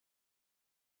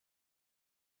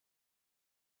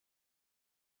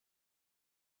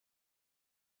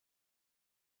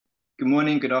Good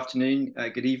morning, good afternoon,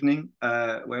 good evening,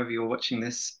 wherever you're watching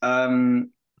this. My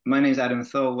name is Adam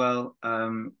Thirlwell.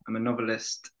 I'm a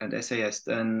novelist and essayist,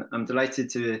 and I'm delighted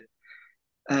to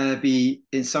be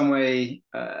in some way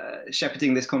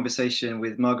shepherding this conversation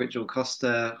with Margaret Jull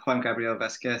Costa, Juan Gabriel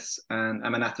Vásquez, and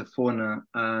Aminatta Forna,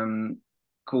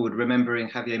 called Remembering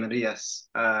Javier Marías,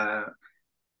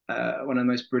 one of the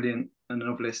most brilliant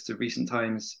novelists of recent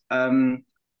times. And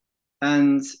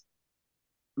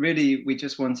really, we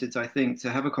just wanted, I think, to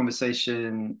have a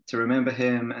conversation to remember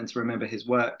him and to remember his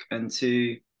work and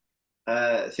to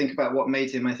think about what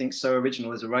made him, I think, so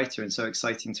original as a writer and so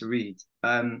exciting to read.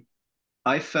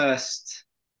 I first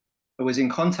was in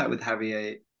contact with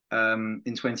Javier in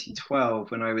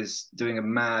 2012 when I was doing a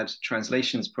mad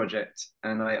translations project,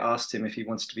 and I asked him if he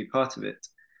wanted to be part of it.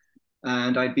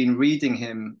 And I'd been reading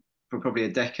him for probably a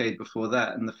decade before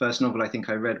that, and the first novel I think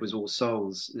I read was All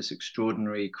Souls, this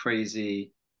extraordinary,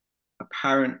 crazy,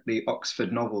 apparently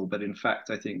Oxford novel, but in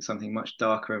fact I think something much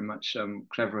darker and much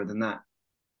cleverer than that.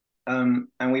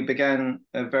 And we began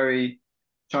a very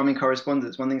charming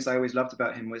correspondence. One of the things I always loved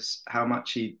about him was how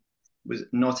much he was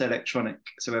not electronic,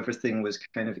 so everything was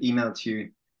kind of emailed to you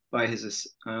by his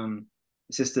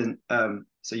assistant,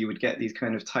 so you would get these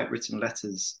kind of typewritten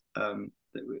letters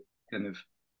that were kind of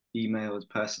emailed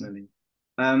personally.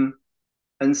 And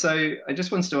so I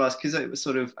just wanted to ask, because it was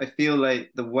sort of, I feel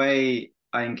like the way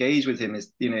I engage with him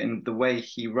is, and the way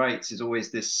he writes is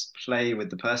always this play with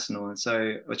the personal. And so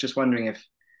I was just wondering if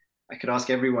I could ask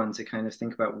everyone to kind of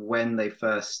think about when they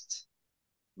first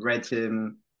read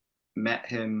him, met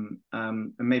him,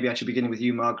 and maybe I should begin with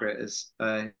you, Margaret, as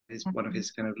one of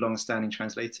his kind of long-standing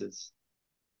translators.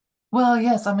 Well,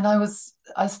 yes, I mean, I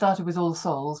started with All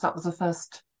Souls. That was the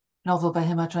first novel by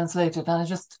him I translated,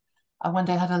 and I one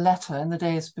day had a letter in the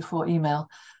days before email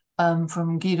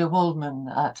from Guido Waldman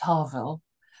at Harville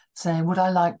saying, would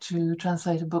I like to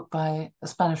translate a book by a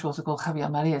Spanish author called Javier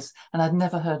Marías? And I'd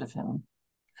never heard of him,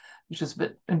 which was a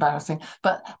bit embarrassing.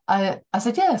 But I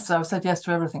said yes. So I said yes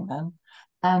to everything then.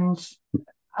 And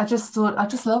I just thought, I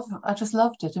just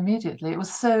loved it immediately. It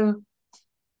was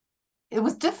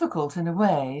difficult in a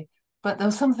way, but there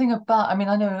was something about, I mean,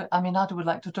 I know Aminatta would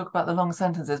like to talk about the long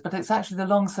sentences, but it's actually the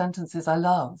long sentences I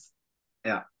love.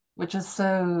 Yeah. Which is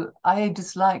I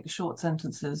dislike short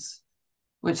sentences,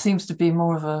 which seems to be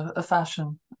more of a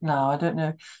fashion now, I don't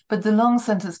know. But the long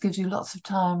sentence gives you lots of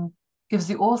time, gives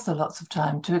the author lots of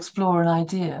time to explore an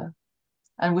idea,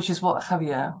 and which is what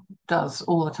Javier does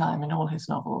all the time in all his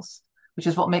novels, which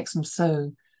is what makes them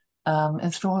so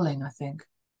enthralling, I think.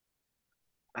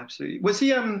 Absolutely. Was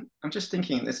he, I'm just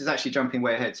thinking, this is actually jumping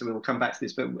way ahead, so we'll come back to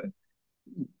this, but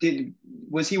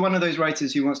was he one of those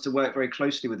writers who wants to work very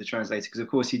closely with the translator? Because of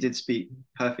course he did speak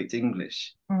perfect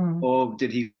English. Or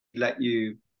did he let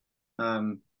you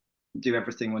do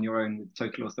everything on your own with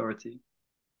total authority?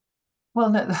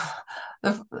 Well, no,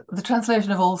 the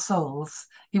translation of All Souls,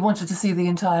 he wanted to see the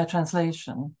entire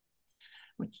translation,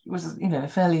 which was,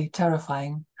 fairly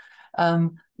terrifying,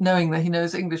 knowing that he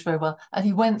knows English very well. And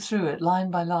he went through it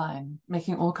line by line,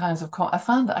 making all kinds of...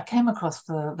 I came across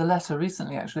the letter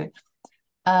recently, actually,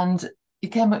 and he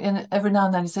came in every now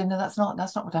and then. He said, "No, that's not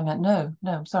what I meant. No,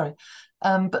 I'm sorry."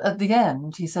 But at the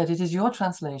end, he said, "It is your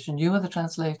translation. You are the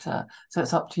translator, so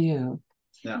it's up to you."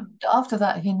 Yeah. After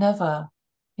that, he never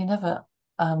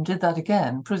did that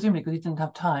again. Presumably because he didn't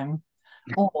have time,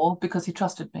 or because he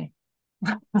trusted me.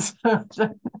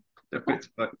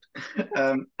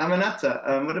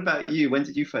 Aminatta, what about you? When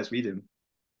did you first read him?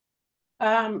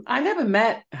 I never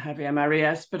met Javier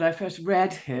Marías, but I first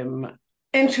read him.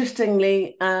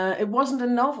 Interestingly, it wasn't a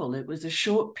novel. It was a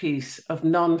short piece of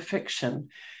non-fiction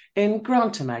in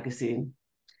Granta magazine.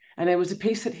 And it was a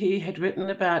piece that he had written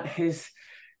about his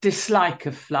dislike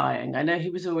of flying. I know he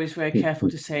was always very careful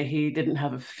to say he didn't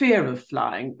have a fear of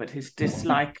flying, but his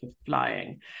dislike of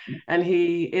flying. And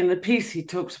in the piece, he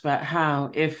talks about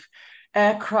how if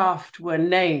aircraft were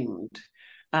named,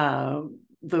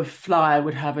 the flyer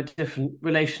would have a different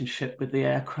relationship with the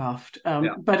aircraft.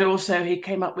 But also he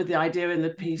came up with the idea in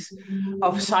the piece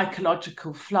of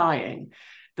psychological flying,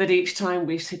 that each time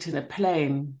we sit in a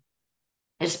plane,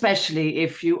 especially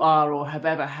if you are or have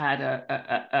ever had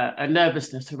a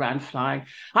nervousness around flying.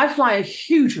 I fly a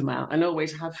huge amount and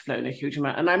always have flown a huge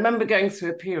amount. And I remember going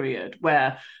through a period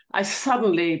where I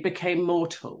suddenly became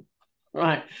mortal.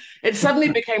 Right. It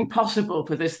suddenly became possible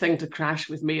for this thing to crash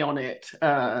with me on it.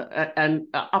 And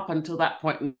up until that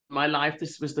point in my life,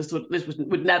 this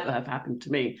would never have happened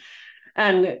to me.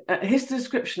 And his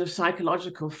description of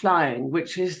psychological flying,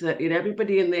 which is that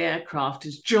everybody in the aircraft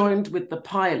is joined with the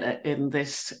pilot in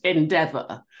this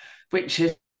endeavor, which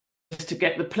is to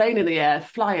get the plane in the air,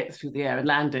 fly it through the air and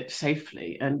land it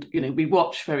safely. And, you know, we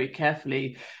watch very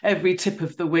carefully every tip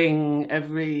of the wing,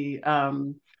 every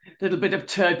little bit of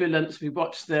turbulence. We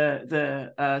watch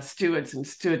the stewards and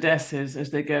stewardesses as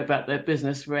they go about their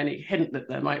business for any hint that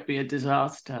there might be a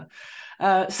disaster.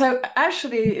 So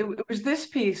actually, it was this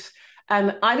piece,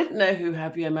 and I didn't know who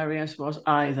Javier Marías was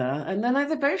either. And then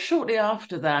either very shortly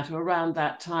after that, or around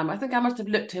that time, I think I must have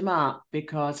looked him up,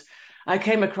 because I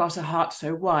came across A Heart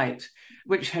So White,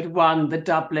 which had won the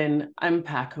Dublin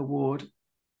MPAC Award.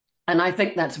 And I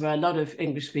think that's where a lot of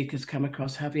English speakers come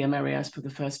across Javier Marías for the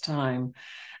first time.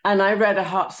 And I read A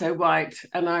Heart So White,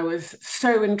 and I was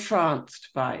so entranced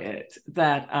by it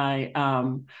that I,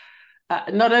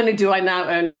 not only do I now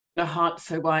own A Heart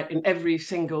So White in every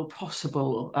single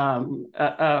possible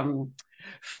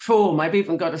form, I've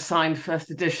even got a signed first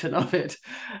edition of it,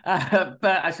 but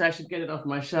actually I should get it off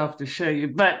my shelf to show you.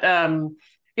 But,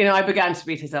 you know, I began to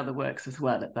read his other works as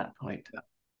well at that point.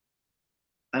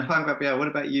 And Juan, Gabriel, what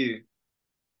about you?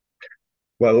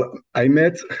 Well, I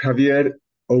met Javier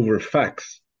over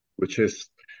fax, which is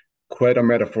quite a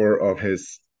metaphor of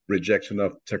his rejection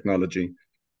of technology.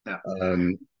 Yeah.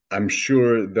 I'm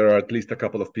sure there are at least a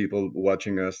couple of people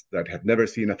watching us that have never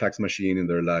seen a fax machine in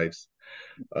their lives.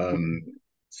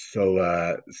 So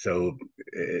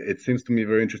it seems to me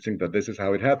very interesting that this is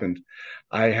how it happened.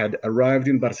 I had arrived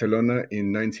in Barcelona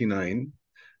in '99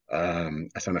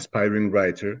 as an aspiring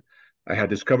writer. I had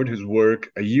discovered his work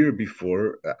a year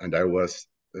before, and I was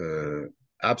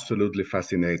absolutely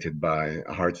fascinated by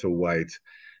A Heart So White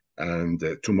and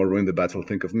Tomorrow in the Battle,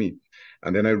 Think of Me.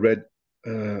 And then I read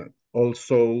All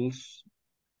Souls,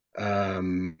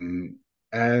 and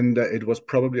it was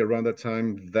probably around that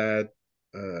time that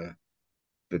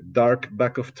The Dark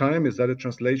Back of Time, is that a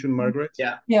translation, Margaret?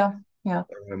 Yeah.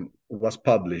 Was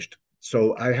published.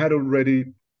 So I had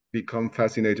already become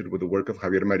fascinated with the work of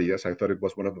Javier Marías. I thought it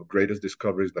was one of the greatest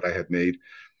discoveries that I had made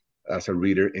as a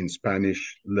reader in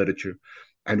Spanish literature.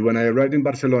 And when I arrived in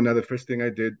Barcelona, the first thing I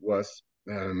did was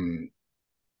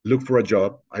look for a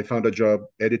job. I found a job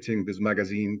editing this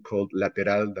magazine called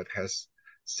Lateral that has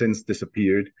since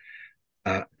disappeared.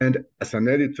 And as an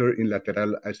editor in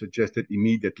Lateral, I suggested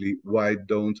immediately, why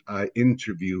don't I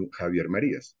interview Javier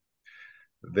Marías?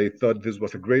 They thought this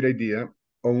was a great idea,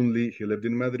 only he lived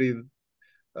in Madrid.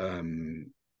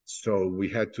 So we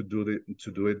had to do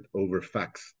it over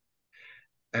fax.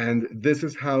 And this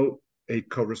is how a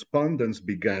correspondence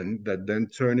began that then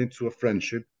turned into a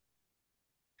friendship.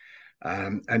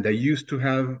 And I used to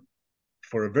have,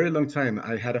 for a very long time,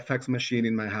 I had a fax machine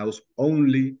in my house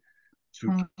only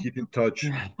to keep in touch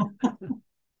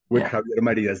with Javier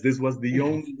Marías. This was the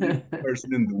only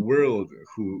person in the world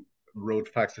who wrote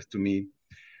faxes to me.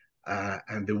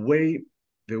 And the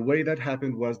way that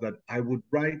happened was that I would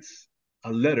write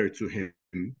a letter to him,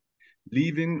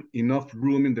 leaving enough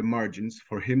room in the margins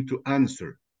for him to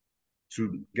answer,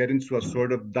 to get into a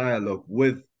sort of dialogue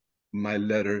with my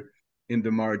letter in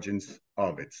the margins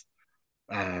of it.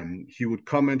 He would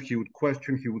comment, he would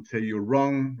question, he would say, you're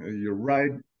wrong, you're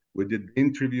right. We did the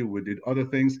interview, we did other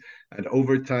things. And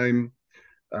over time,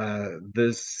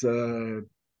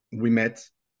 we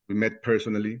met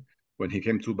personally when he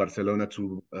came to Barcelona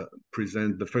to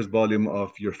present the first volume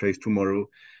of Your Face Tomorrow.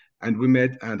 And we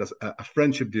met, and as a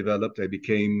friendship developed. I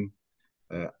became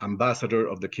ambassador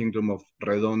of the Kingdom of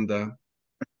Redonda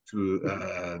to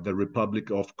the Republic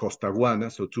of Costaguana,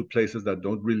 so two places that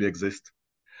don't really exist.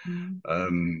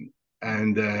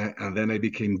 And then I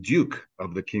became Duke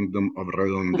of the Kingdom of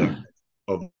Redonda,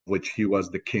 of which he was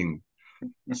the king.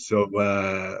 So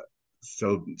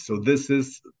this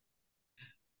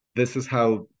is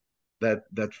how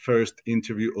that first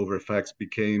interview over fax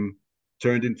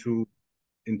turned into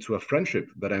a friendship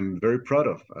that I'm very proud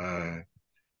of.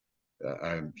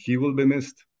 He will be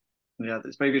missed. Yeah,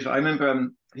 that's very beautiful. I remember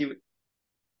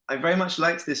I very much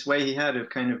liked this way he had of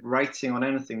kind of writing on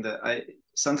anything. That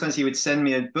sometimes he would send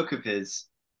me a book of his,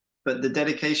 but the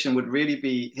dedication would really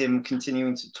be him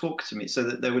continuing to talk to me, so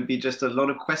that there would be just a lot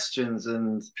of questions,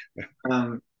 and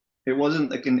it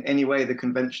wasn't like in any way the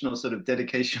conventional sort of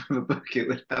dedication of a book. It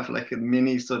would have like a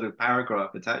mini sort of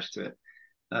paragraph attached to it,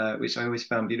 which I always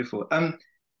found beautiful.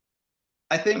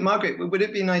 I think, Margaret, would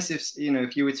it be nice if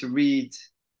you were to read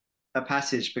a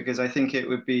passage, because I think it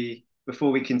would be,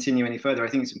 before we continue any further, I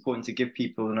think it's important to give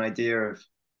people an idea of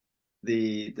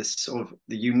the sort of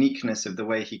the uniqueness of the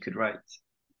way he could write.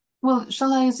 Well,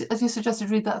 shall I, as you suggested,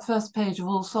 read that first page of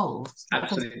All Souls?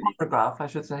 Absolutely. First paragraph, I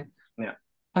should say. Yeah.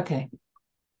 Okay.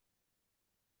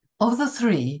 Of the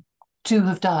three, two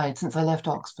have died since I left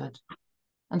Oxford.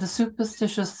 and the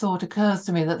superstitious thought occurs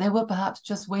to me that they were perhaps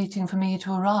just waiting for me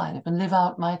to arrive and live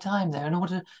out my time there in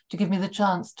order to give me the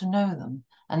chance to know them,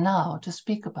 and now to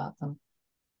speak about them.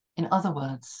 In other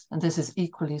words, and this is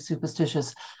equally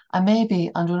superstitious, I may be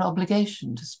under an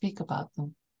obligation to speak about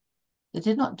them. They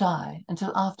did not die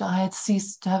until after I had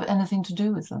ceased to have anything to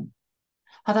do with them.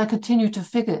 Had I continued to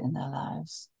figure in their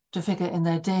lives, to figure in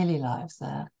their daily lives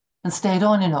there, and stayed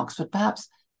on in Oxford, perhaps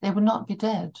they would not be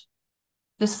dead.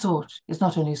 This thought is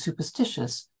not only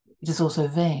superstitious, it is also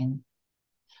vain.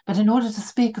 But in order to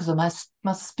speak of them, I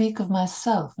must speak of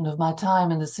myself and of my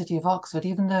time in the city of Oxford,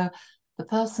 even though the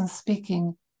person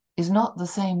speaking is not the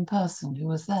same person who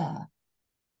was there.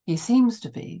 He seems to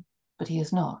be, but he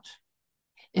is not.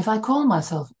 If I call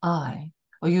myself I,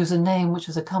 or use a name which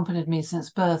has accompanied me since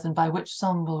birth and by which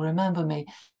some will remember me,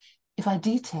 if I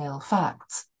detail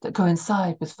facts that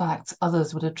coincide with facts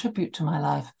others would attribute to my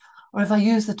life, or if I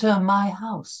use the term my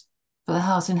house for the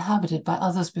house inhabited by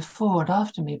others before and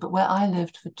after me, but where I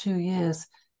lived for 2 years,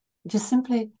 it is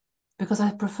simply because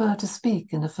I prefer to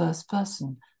speak in the first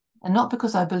person, and not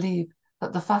because I believe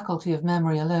that the faculty of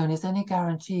memory alone is any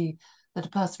guarantee that a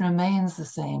person remains the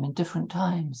same in different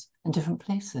times and different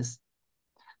places.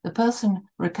 The person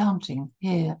recounting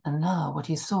here and now what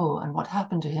he saw and what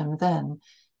happened to him then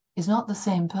is not the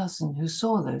same person who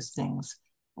saw those things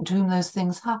and to whom those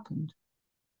things happened.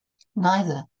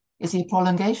 Neither is he a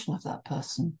prolongation of that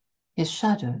person, his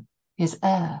shadow, his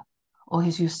heir, or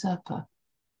his usurper.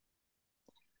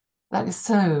 That is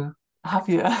so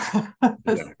Javier.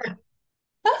 Yeah.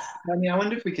 I mean, I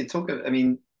wonder if we could talk I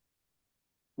mean,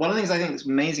 one of the things I think is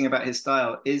amazing about his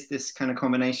style is this kind of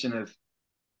combination of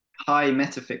high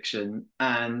metafiction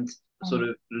and sort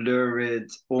of lurid,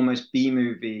 almost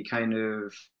B-movie kind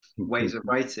of ways of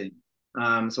writing.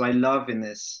 So I love in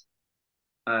this,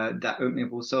 that opening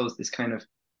of All Souls, this kind of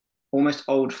almost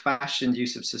old-fashioned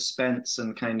use of suspense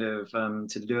and kind of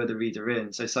to lure the reader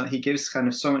in. So he gives kind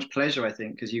of so much pleasure, I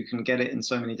think, because you can get it in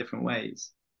so many different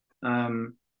ways.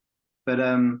 But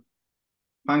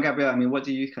Juan Gabriel, I mean,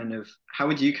 how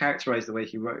would you characterize the way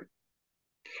he wrote?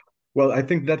 Well, I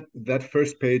think that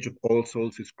first page of All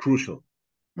Souls is crucial.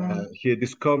 He had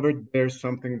discovered there's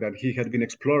something that he had been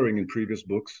exploring in previous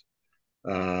books.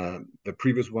 The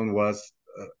previous one was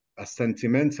a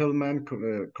sentimental man.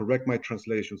 Correct my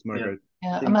translations, Margaret.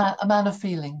 Yeah, a man of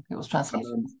feeling. It was translated.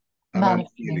 A man of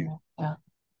feeling. Yeah.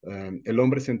 El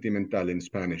hombre sentimental in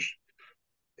Spanish,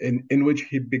 in which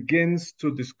he begins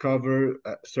to discover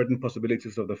certain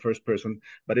possibilities of the first person,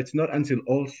 but it's not until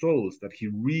All Souls that he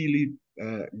really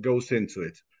goes into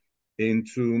it,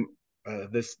 into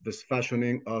this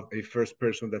fashioning of a first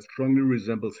person that strongly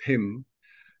resembles him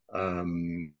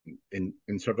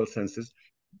in several senses,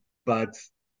 but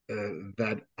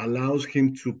that allows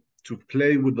him to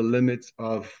play with the limits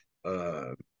of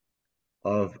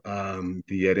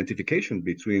the identification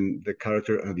between the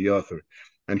character and the author.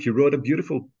 And he wrote a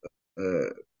beautiful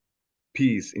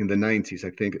piece in the 90s,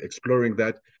 I think, exploring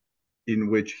that,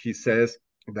 in which he says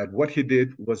that what he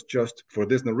did was just, for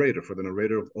this narrator, for the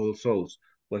narrator of All Souls,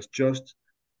 was just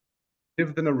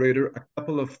give the narrator a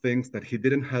couple of things that he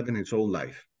didn't have in his own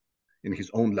life.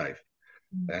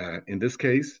 In this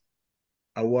case,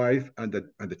 a wife and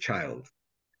a child.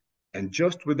 And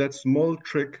just with that small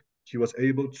trick, he was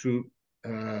able to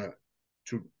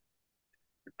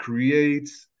create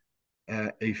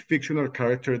a fictional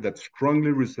character that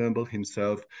strongly resembled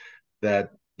himself,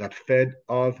 that fed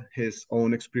off his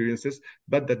own experiences,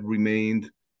 but that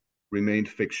remained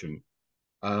fiction.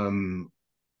 And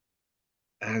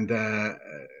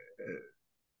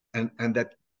that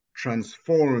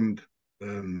transformed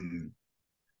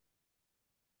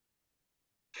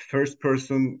first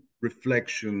person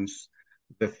reflections,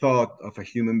 the thought of a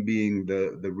human being,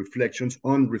 the reflections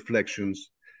on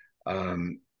reflections,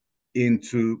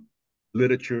 into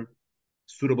literature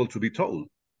suitable to be told.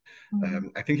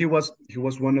 I think he was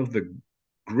one of the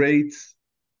great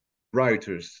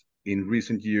writers in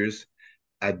recent years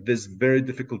at this very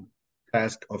difficult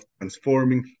task of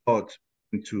transforming thought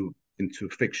into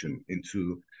fiction,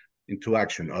 into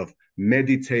action, of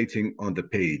meditating on the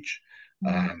page.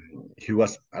 He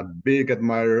was a big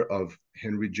admirer of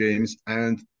Henry James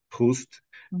and Proust,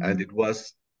 and it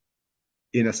was,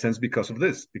 in a sense, because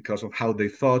of how they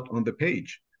thought on the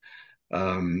page,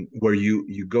 where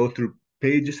you go through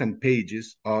pages and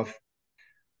pages of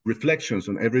reflections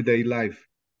on everyday life,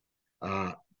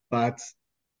 but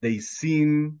you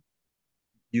seem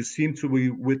to be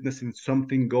witnessing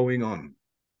something going on,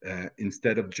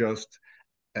 instead of just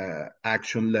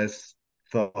actionless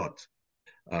thought.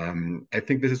 I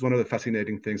think this is one of the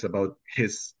fascinating things about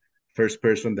his first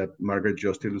person that Margaret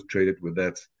just illustrated with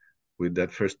with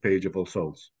that first page of All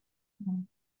Souls.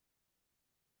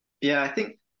 Yeah, I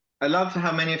think I love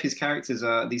how many of his characters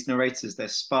are these narrators. They're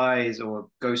spies or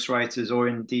ghostwriters or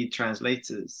indeed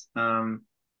translators. And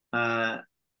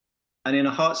in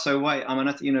A Heart So White,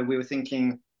 Aminatta, we were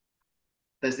thinking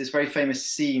there's this very famous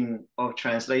scene of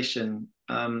translation.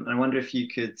 And I wonder if you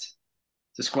could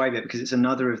describe it, because it's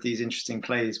another of these interesting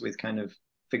plays with kind of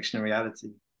fiction and reality.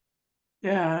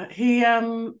 Yeah, he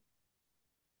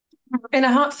in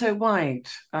A Heart So White,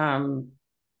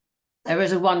 there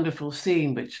is a wonderful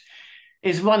scene which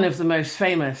is one of the most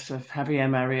famous of Javier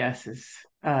Marías's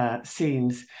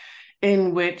scenes,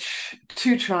 in which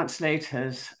two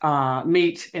translators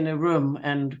meet in a room,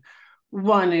 and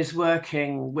one is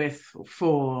working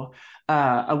for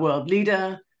a world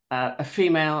leader, a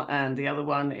female, and the other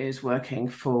one is working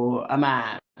for a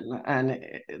man. And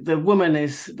the woman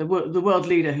is the world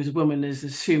leader, whose woman is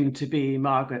assumed to be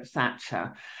Margaret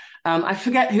Thatcher. I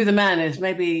forget who the man is.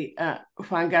 Maybe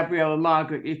Juan, Gabriel, or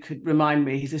Margaret, you could remind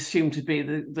me. He's assumed to be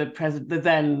the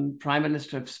then Prime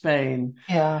Minister of Spain.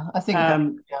 Yeah, I think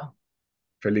yeah.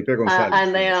 Felipe González.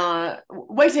 And they are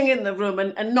waiting in the room,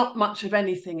 and not much of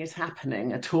anything is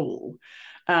happening at all.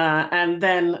 And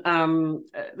then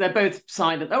they're both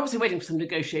silent. They're obviously waiting for some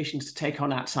negotiations to take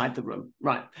on outside the room,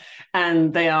 right?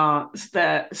 And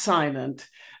they're silent.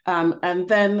 And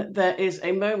then there is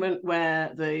a moment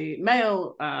where the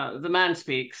male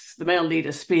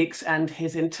leader speaks, and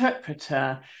his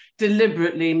interpreter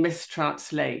deliberately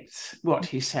mistranslates what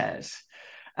he says.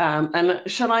 And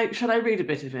shall I read a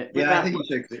bit of it? Yeah, I think you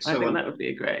should. I think that would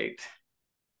be great.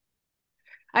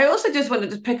 I also just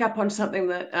wanted to pick up on something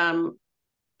that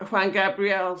Juan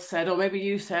Gabriel said, or maybe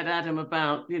you said, Adam,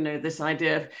 about this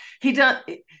idea of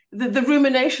the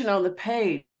rumination on the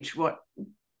page.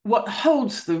 What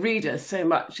holds the reader so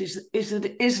much is that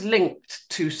it is linked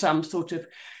to some sort of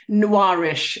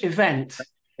noirish event.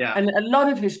 Yeah. And a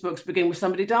lot of his books begin with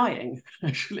somebody dying,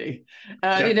 actually.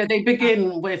 They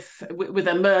begin with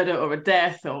a murder or a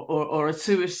death or a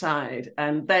suicide,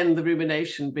 and then the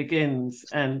rumination begins.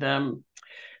 And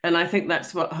I think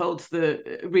that's what holds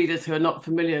the readers who are not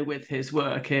familiar with his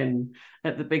work in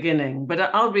at the beginning. But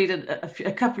I'll read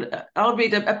I'll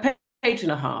read a page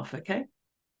and a half, okay?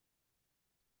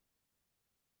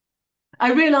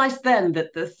 I realised then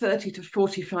that the 30 to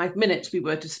 45 minutes we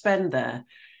were to spend there,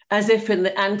 as if in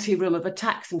the anteroom of a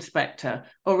tax inspector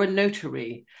or a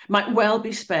notary, might well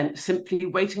be spent simply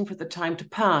waiting for the time to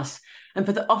pass and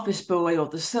for the office boy or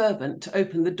the servant to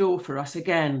open the door for us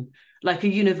again, like a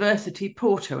university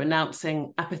porter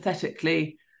announcing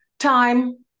apathetically,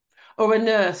 "Time," or a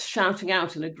nurse shouting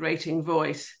out in a grating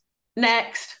voice,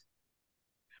 "Next."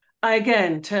 I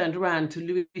again turned round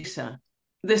to Louisa,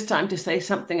 this time to say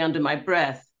something under my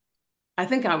breath. I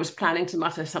think I was planning to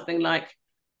mutter something like,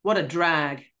 "What a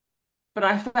drag." But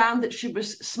I found that she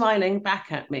was smiling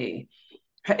back at me,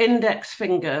 her index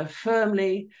finger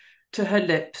firmly to her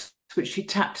lips, which she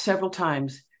tapped several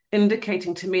times,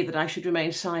 indicating to me that I should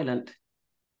remain silent.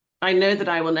 I know that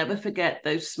I will never forget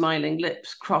those smiling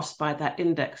lips crossed by that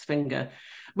index finger,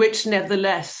 which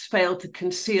nevertheless failed to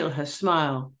conceal her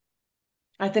smile.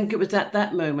 I think it was at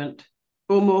that moment,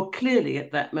 or more clearly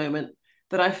at that moment,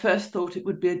 that I first thought it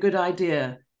would be a good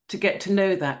idea to get to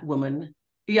know that woman,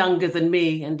 younger than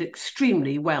me and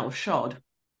extremely well shod.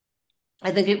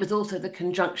 I think it was also the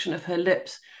conjunction of her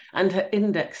lips and her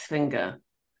index finger,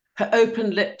 her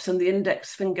open lips and the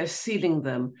index finger sealing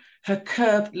them, her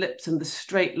curved lips and the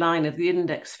straight line of the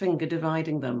index finger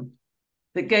dividing them,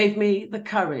 that gave me the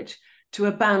courage to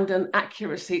abandon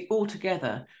accuracy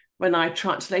altogether when I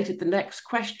translated the next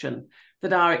question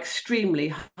that our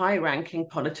extremely high-ranking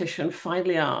politician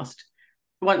finally asked,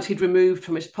 once he'd removed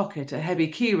from his pocket a heavy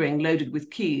keyring loaded with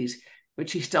keys,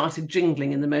 which he started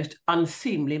jingling in the most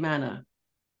unseemly manner.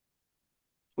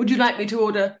 "Would you like me to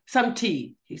order some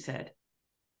tea?" he said.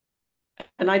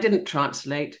 And I didn't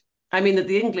translate. I mean that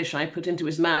the English I put into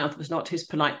his mouth was not his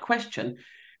polite question,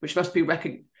 which must be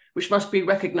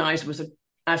recognised was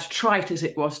as trite as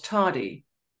it was tardy,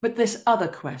 but this other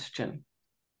question.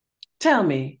 "Tell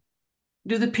me,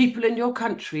 do the people in your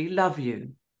country love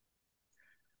you?"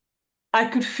 I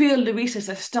could feel Louisa's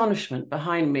astonishment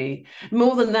behind me.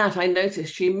 More than that, I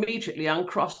noticed she immediately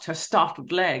uncrossed her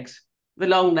startled legs, the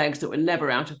long legs that were never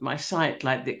out of my sight,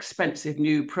 like the expensive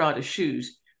new Prada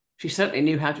shoes. She certainly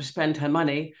knew how to spend her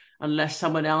money, unless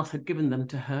someone else had given them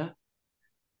to her.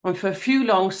 And for a few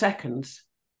long seconds,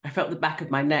 I felt the back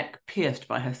of my neck pierced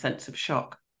by her sense of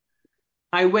shock.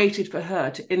 I waited for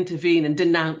her to intervene and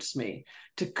denounce me,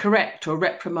 to correct or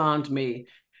reprimand me,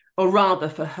 or rather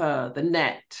for her, the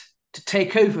net, to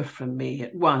take over from me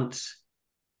at once.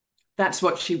 That's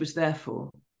what she was there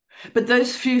for. But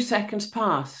those few seconds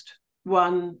passed,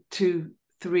 1, 2,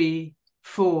 3,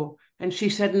 4, and she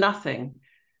said nothing.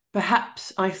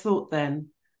 Perhaps, I thought then,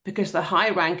 because the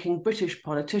high-ranking British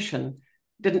politician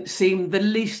didn't seem the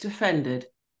least offended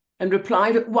and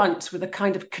replied at once with a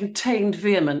kind of contained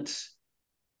vehemence,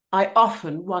 I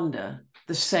often wonder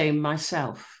the same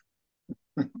myself.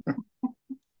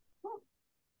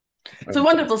 It's a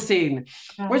wonderful scene,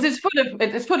 whereas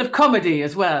it's full of comedy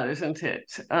as well, isn't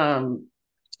it?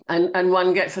 And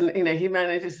one gets, he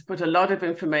manages to put a lot of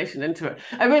information into it.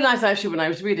 I realized actually when I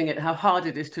was reading it how hard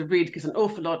it is to read, because an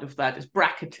awful lot of that is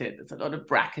bracketed. There's a lot of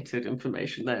bracketed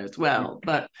information there as well.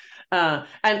 But and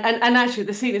actually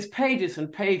the scene is pages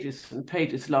and pages and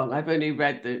pages long. I've only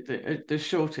read the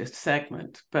shortest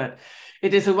segment, but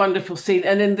it is a wonderful scene.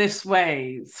 And in this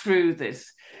way, through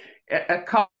this a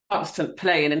constant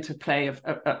play and interplay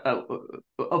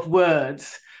of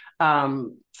words.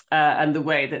 And the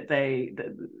way that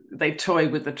they toy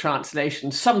with the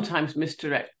translation, sometimes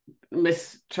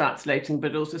mistranslating,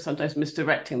 but also sometimes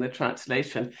misdirecting the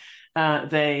translation.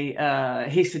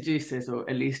 He seduces, or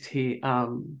at least he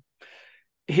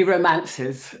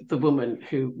romances the woman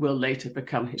who will later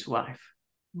become his wife,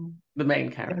 the main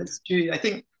character. Yeah, it's true. I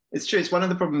think it's true. It's one of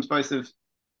the problems both of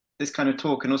this kind of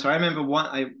talk, and also I remember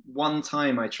one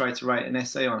time I tried to write an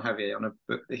essay on Javier on a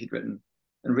book that he'd written,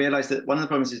 and realized that one of the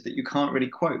problems is that you can't really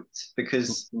quote,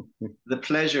 because the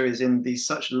pleasure is in these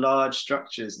such large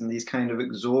structures and these kind of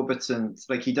exorbitant,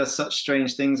 like he does such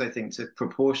strange things, I think, to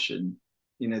proportion,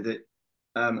 that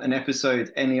an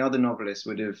episode any other novelist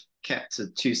would have kept to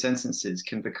 2 sentences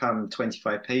can become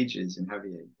 25 pages in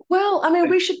Javier. Well, I mean,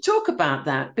 we should talk about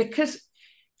that, because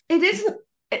it isn't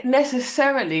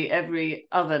necessarily every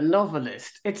other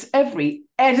novelist, it's every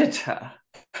editor.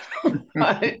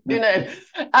 Right?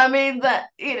 I mean that.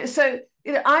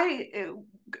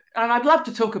 And I'd love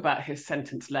to talk about his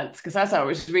sentence lengths, because as I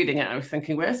was reading it, I was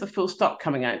thinking, where's the full stop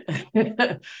coming out?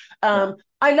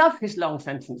 I love his long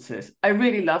sentences. I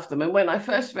really love them. And when I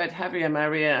first read Javier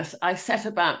Marías, I set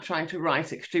about trying to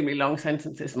write extremely long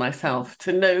sentences myself,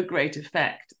 to no great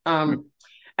effect.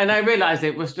 And I realized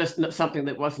it was just not something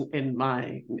that wasn't in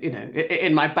my,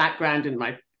 in my background, in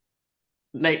my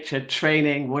nature,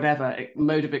 training, whatever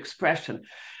mode of expression.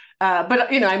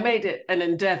 But I made it an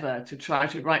endeavor to try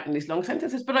to write in these long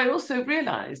sentences. But I also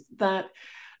realized that,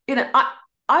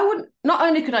 I wouldn't, not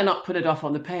only could I not put it off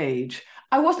on the page,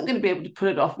 I wasn't going to be able to put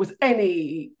it off with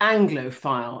any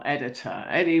Anglophile editor,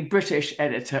 any British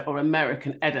editor or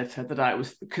American editor that I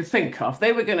could think of.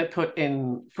 They were going to put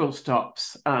in full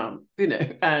stops, and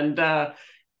I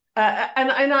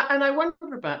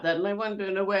wonder about that, and I wonder,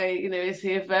 in a way, is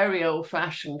he a very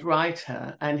old-fashioned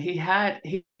writer? And he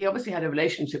obviously had a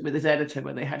relationship with his editor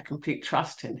where they had complete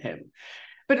trust in him.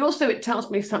 But also it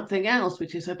tells me something else,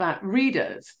 which is about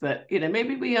readers, that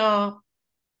maybe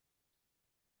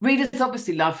readers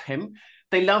obviously love him.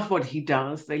 They love what he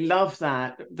does. They love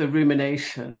the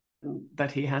rumination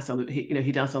that he has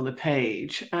he does on the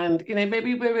page. And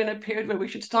maybe we're in a period where we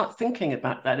should start thinking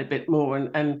about that a bit more,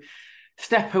 and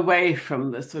step away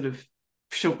from the sort of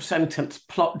short sentence,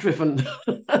 plot-driven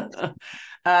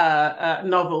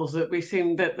novels that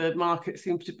the market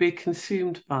seems to be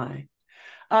consumed by.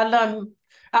 I'll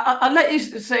let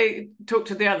you talk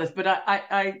to the others, but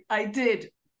I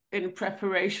did, in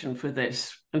preparation for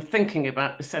this and thinking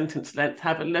about the sentence length,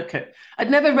 have a look at. I'd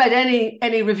never read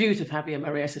any reviews of Javier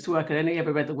Marías' work. I'd only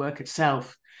ever read the work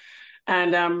itself,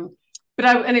 and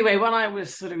but anyway, when I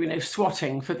was sort of,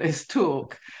 swatting for this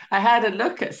talk, I had a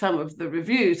look at some of the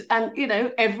reviews, and,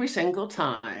 every single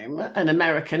time an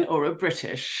American or a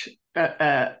British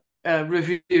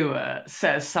reviewer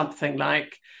says something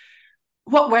like,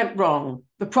 "What went wrong?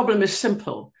 The problem is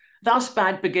simple. Thus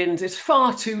Bad Begins is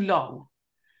far too long."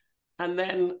 And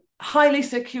then highly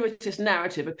circuitous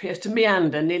narrative appears to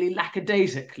meander nearly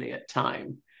lackadaisically at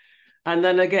time. And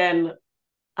then again,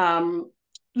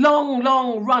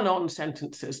 long run-on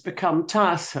sentences become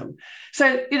tiresome.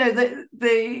 So,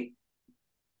 it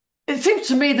seems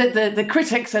to me that the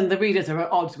critics and the readers are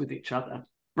at odds with each other,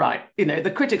 right?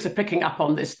 The critics are picking up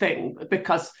on this thing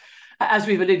because, as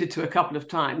we've alluded to a couple of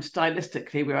times,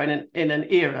 stylistically, we're in an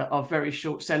era of very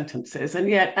short sentences, and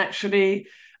yet actually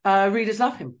readers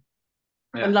love him.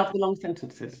 Yeah. And love the long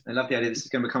sentences. I love the idea this is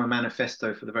going to become a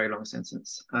manifesto for the very long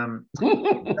sentence.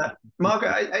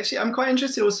 Margaret, I'm quite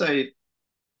interested also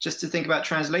just to think about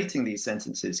translating these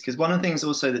sentences, because one of the things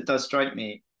also that does strike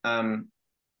me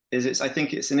is I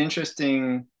think it's an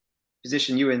interesting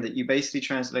position you're in, that you basically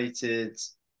translated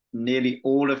nearly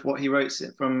all of what he wrote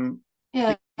from.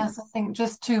 Yes, I think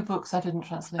just 2 books I didn't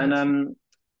translate. And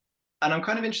I'm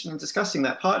kind of interested in discussing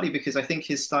that, partly because I think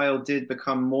his style did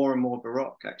become more and more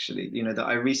Baroque, actually. You know, that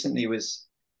I recently was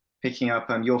picking up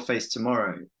Your Face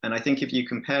Tomorrow. And I think if you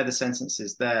compare the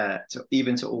sentences there to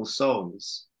even to All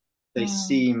Souls, they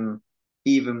seem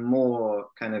even more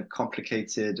kind of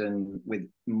complicated and with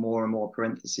more and more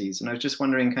parentheses. And I was just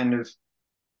wondering kind of,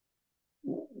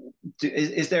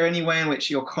 is there any way in which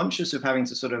you're conscious of having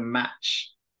to sort of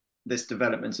match this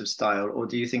development of style, or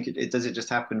do you think does it just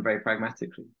happen very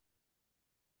pragmatically?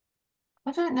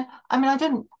 I don't know. I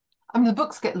mean, the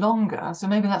books get longer, so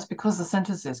maybe that's because the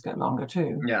sentences get longer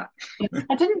too. Yeah.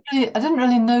 I didn't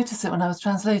really notice it when I was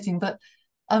translating, but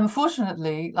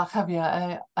fortunately, like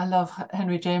Javier, I love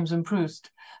Henry James and Proust.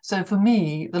 So for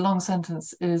me, the long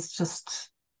sentence is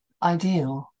just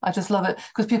ideal. I just love it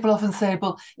because people often say,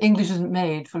 well, English isn't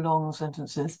made for long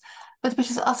sentences,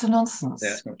 which is utter nonsense.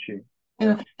 Yeah, it's not true. You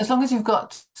know, as long as you've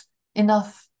got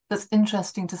enough that's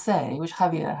interesting to say, which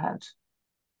Javier had.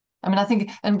 I mean, I think,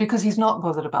 and because he's not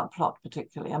bothered about plot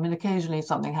particularly. I mean, occasionally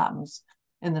something happens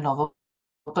in the novel,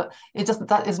 but it doesn't.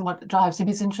 That isn't what drives him.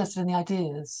 He's interested in the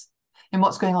ideas, in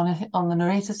what's going on the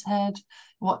narrator's head,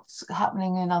 what's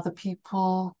happening in other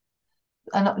people,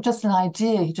 and just an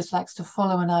idea. He just likes to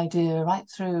follow an idea right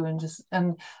through, and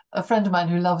a friend of mine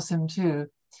who loves him too.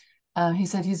 He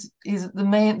said he's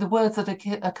the words that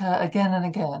occur again and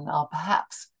again are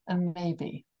perhaps and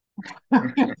maybe.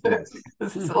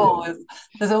 There's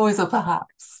always a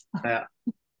perhaps. Yeah.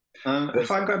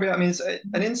 Fine, Gabriel. I mean,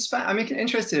 and in I'm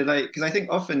interested, like, because I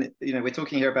think often, you know, we're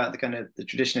talking here about the kind of the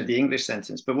tradition of the English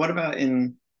sentence, but what about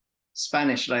in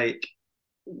Spanish? Like,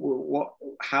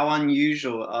 how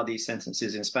unusual are these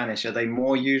sentences in Spanish? Are they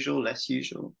more usual, less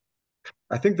usual?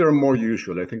 I think they're more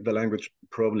usual. I think the language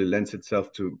probably lends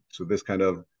itself to this kind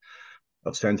of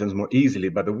sentence more easily.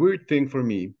 But the weird thing for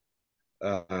me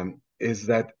is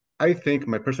that I think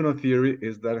my personal theory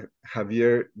is that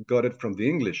Javier got it from the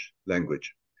English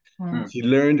language. He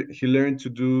learned to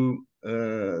do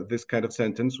this kind of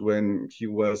sentence when he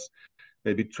was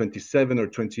maybe 27 or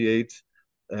 28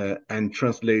 and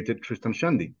translated Tristram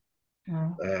Shandy.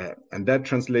 And that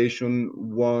translation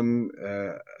won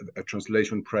a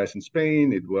translation prize in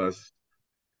Spain. It was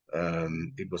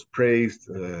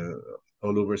praised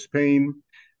all over Spain,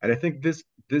 and I think this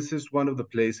is one of the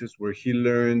places where he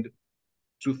learned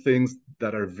two things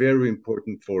that are very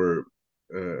important for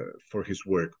his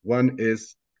work. One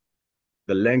is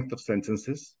the length of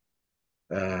sentences,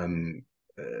 and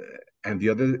the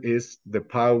other is the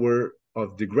power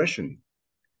of digression.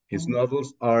 His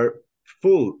novels are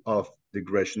full of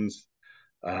digressions.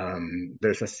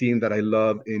 There's a scene that I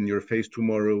love in Your Face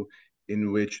Tomorrow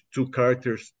in which two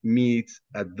characters meet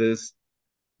at this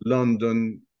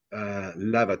London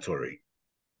lavatory.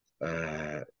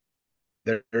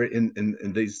 They're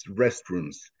in these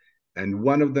restrooms, and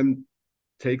one of them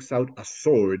takes out a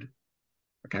sword,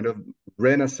 a kind of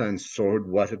Renaissance sword,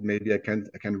 was it maybe, I can't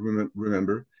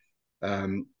remember,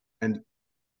 and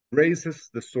raises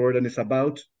the sword and is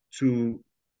about to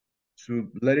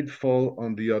let it fall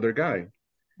on the other guy.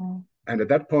 And at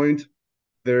that point,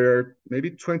 there are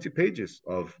maybe 20 pages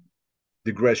of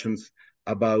digressions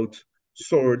about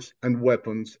swords and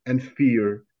weapons and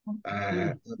fear,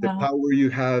 the power you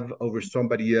have over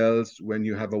somebody else when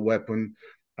you have a weapon,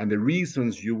 and the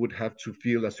reasons you would have to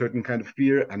feel a certain kind of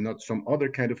fear and not some other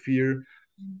kind of fear.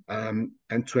 And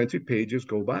 20 pages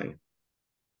go by.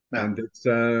 And it's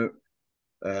and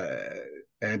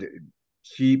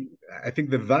I think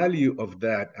the value of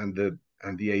that and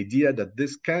the idea that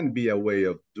this can be a way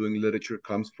of doing literature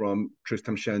comes from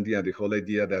Tristram Shandy and the whole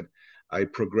idea that I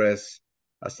progress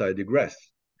as I digress,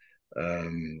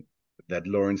 that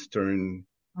Lawrence Stern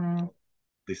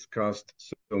discussed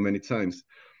so many times.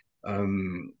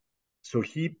 So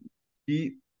I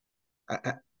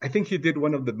think he did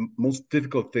one of the most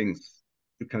difficult things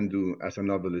you can do as a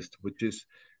novelist, which is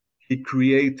he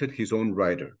created his own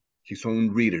writer, his own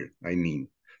reader, I mean.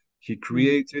 He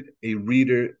created a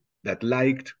reader that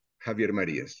liked Javier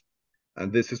Marías.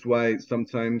 And this is why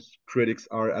sometimes critics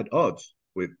are at odds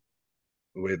with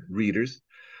readers.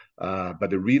 But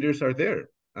the readers are there,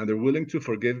 and they're willing to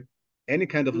forgive any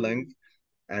kind of length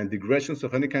and digressions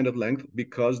of any kind of length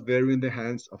because they're in the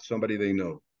hands of somebody they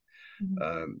know.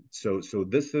 So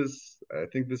I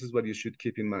think this is what you should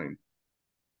keep in mind.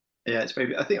 Yeah, it's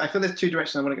very. I feel there's two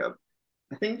directions I want to go.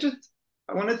 I think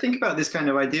I want to think about this kind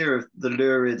of idea of the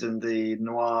lurid and the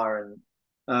noir,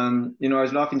 and you know, I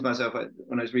was laughing to myself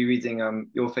when I was rereading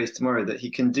Your Face Tomorrow that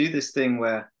he can do this thing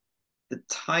where the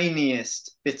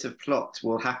tiniest bit of plot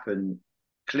will happen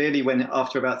clearly when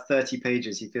after about 30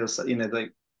 pages he feels, you know,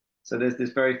 like, so there's this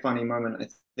very funny moment I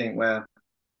think where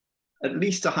at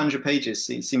least 100 pages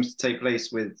seems to take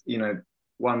place with, you know,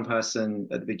 one person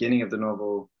at the beginning of the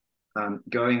novel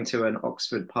going to an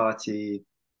Oxford party,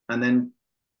 and then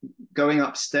going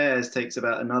upstairs takes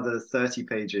about another 30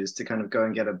 pages to kind of go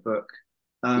and get a book.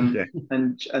 Yeah.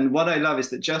 And what I love is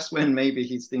that just when maybe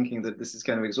he's thinking that this is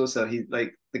kind of exhausted, he,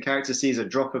 like, the character sees a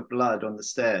drop of blood on the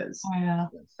stairs. Oh, yeah.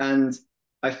 And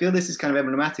I feel this is kind of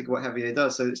emblematic of what Javier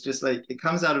does. So it's just like, it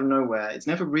comes out of nowhere. It's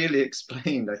never really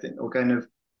explained, I think, or kind of,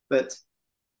 but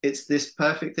it's this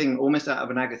perfect thing, almost out of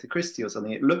an Agatha Christie or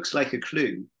something. It looks like a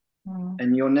clue,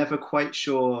 and you're never quite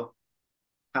sure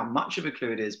how much of a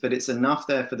clue it is, but it's enough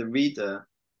there for the reader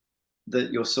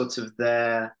that you're sort of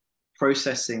there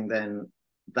processing then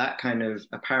that kind of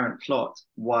apparent plot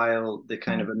while the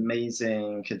kind of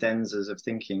amazing cadenzas of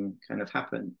thinking kind of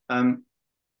happen. And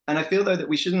I feel, though, that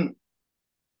we shouldn't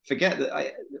forget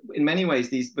that in many ways,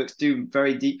 these books do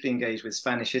very deeply engage with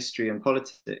Spanish history and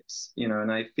politics, you know,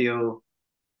 and I feel,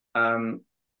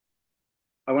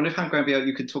 I wonder if, Gabriel,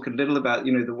 you could talk a little about,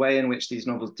 you know, the way in which these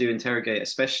novels do interrogate,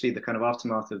 especially the kind of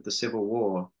aftermath of the Civil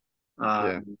War,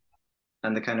 and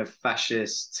the kind of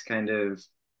fascist, kind of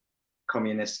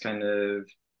communist kind of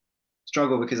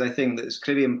struggle, because I think that it's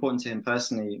clearly important to him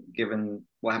personally, given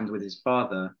what happened with his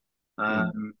father.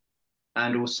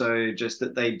 And also just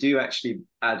that they do actually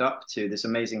add up to this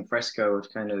amazing fresco of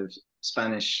kind of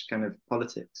Spanish kind of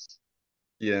politics.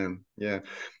 Yeah.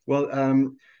 Well,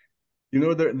 you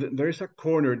know, there is a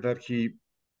corner that he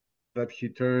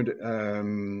turned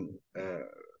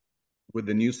with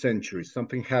the new century.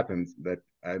 Something happened that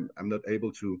I'm not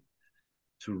able to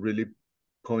really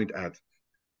point at,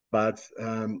 but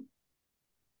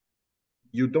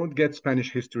you don't get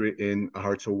Spanish history in A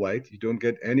Heart So White. You don't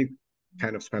get any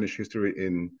kind of Spanish history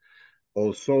in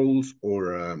All Souls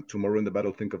or Tomorrow in the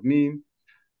Battle Think of Me.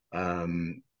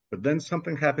 But then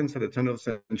something happens at the turn of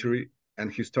the century, and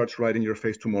he starts writing Your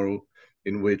Face Tomorrow,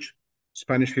 in which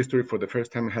Spanish history for the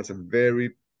first time has a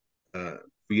very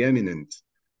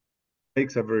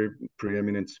takes a very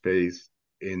preeminent space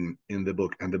in the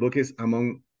book. And the book is,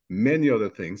 among many other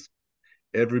things,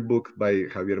 every book by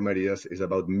Javier Marías is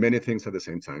about many things at the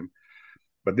same time.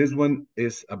 But this one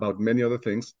is about many other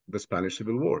things, the Spanish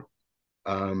Civil War.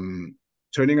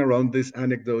 Turning around this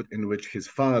anecdote in which his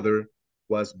father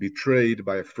was betrayed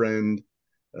by a friend,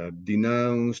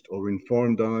 denounced or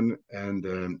informed on,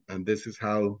 and this is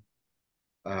how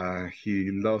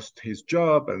he lost his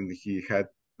job, and he had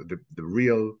the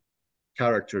real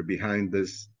character behind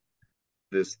this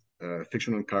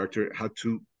fictional character had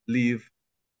to leave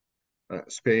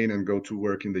Spain and go to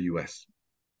work in the US.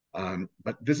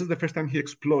 But this is the first time he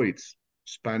exploits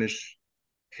Spanish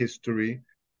history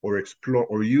or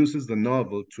uses the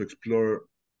novel to explore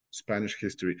Spanish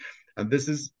history. And this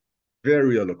is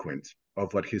very eloquent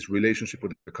of what his relationship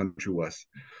with the country was.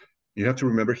 You have to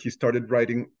remember, he started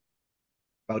writing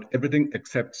about everything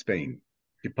except Spain.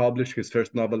 He published his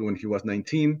first novel when he was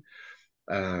 19,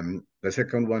 the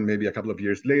second one maybe a couple of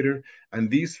years later, and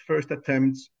these first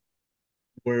attempts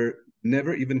were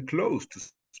never even close to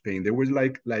Spain. They were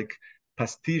like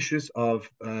pastiches of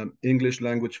English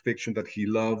language fiction that he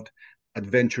loved,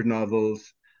 adventure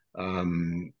novels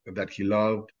that he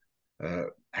loved,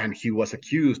 and he was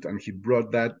accused, and he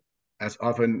brought that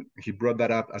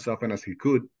up as often as he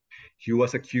could. He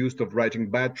was accused of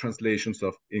writing bad translations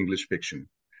of English fiction,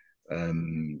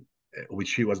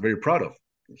 which he was very proud of.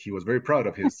 He was very proud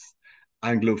of his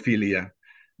Anglophilia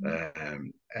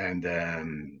and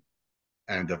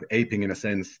of aping, in a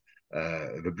sense,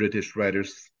 the British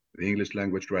writers, the English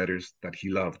language writers that he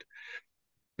loved.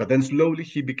 But then slowly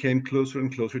he became closer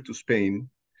and closer to Spain,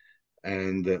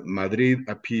 and Madrid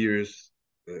appears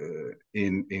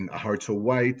in A Heart So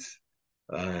White,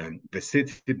 the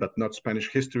city, but not Spanish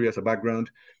history as a background.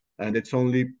 And it's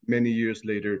only many years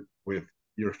later with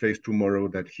Your Face Tomorrow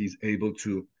that he's able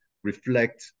to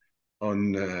reflect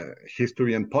on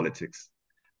history and politics,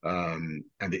 and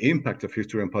the impact of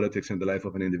history and politics in the life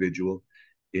of an individual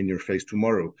in Your Face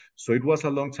Tomorrow. So it was a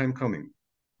long time coming.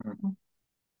 Mm-hmm.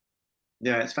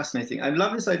 Yeah, it's fascinating. I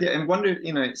love this idea, and wonder,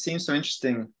 you know, it seems so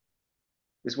interesting,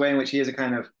 this way in which he is a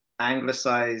kind of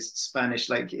anglicized Spanish,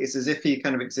 like it's as if he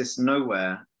kind of exists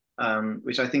nowhere,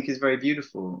 which I think is very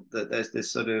beautiful, that there's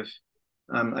this sort of,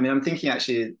 I mean, I'm thinking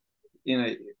actually, you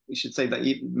know, we should say that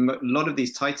a lot of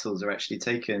these titles are actually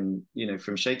taken, you know,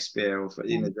 from Shakespeare, or for,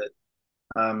 you know, that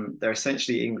they're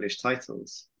essentially English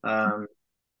titles. I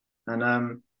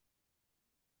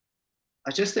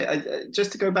just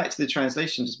to go back to the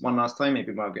translation just one last time,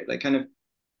 maybe, Margaret, like kind of,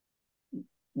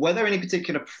 were there any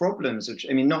particular problems, which,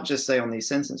 I mean, not just say on the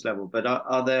sentence level, but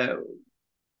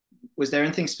was there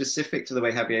anything specific to the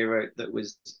way Javier wrote that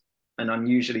was, I mean, I'm thinking actually, you know, it seems so interesting, this way in which he is a kind of anglicized Spanish, like it's as if he kind of exists nowhere, which I think is very beautiful, that there's this sort of, I mean, I'm thinking actually, you know, an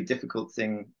unusually difficult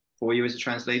thing for you as a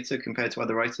translator compared to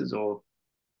other writers, or?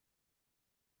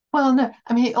 Well, no,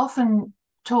 I mean, he often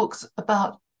talks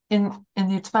about, in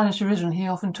the Spanish original, he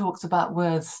often talks about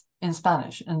words in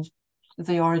Spanish and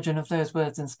the origin of those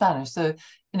words in Spanish. So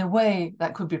in a way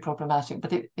that could be problematic,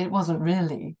 but it wasn't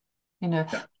really, you know.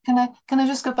 Yeah. Can I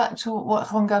just go back to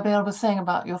what Juan Gabriel was saying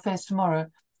about Your Face Tomorrow?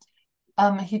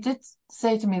 He did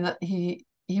say to me that he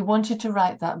wanted to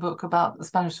write that book about the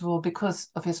Spanish Civil War because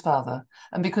of his father,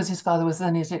 and because his father was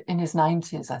then in his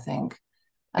 90s, I think.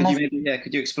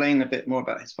 Could you explain a bit more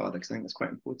about his father? Because I think that's quite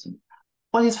important.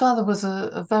 Well, his father was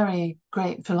a very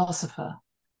great philosopher,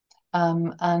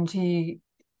 and he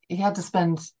had to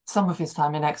spend some of his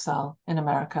time in exile in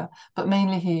America, but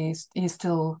mainly he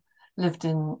still lived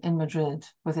in Madrid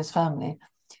with his family.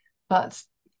 But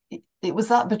it was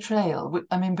that betrayal.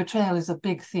 I mean, betrayal is a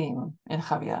big theme in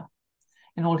Javier,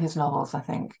 in all his novels, I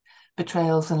think.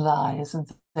 Betrayals and lies and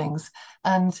things.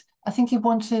 And I think he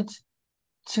wanted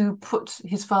to put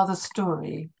his father's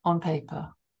story on paper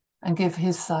and give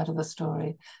his side of the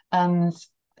story. And,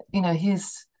 you know,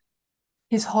 his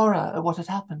horror at what had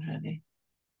happened, really.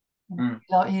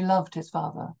 He loved his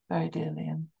father very dearly,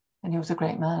 and he was a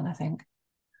great man, I think.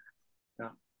 Yeah.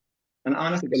 And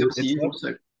honestly, you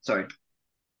also... Sorry.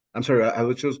 I'm sorry, I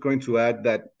was just going to add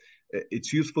that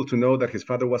it's useful to know that his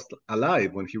father was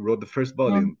alive when he wrote the first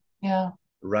volume. Yeah.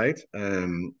 Right?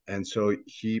 And so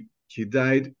he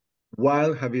died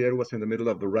while Javier was in the middle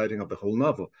of the writing of the whole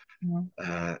novel.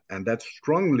 And that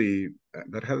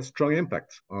had a strong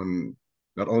impact on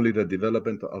not only the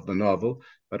development of the novel,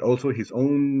 but also his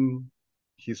own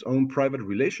private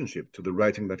relationship to the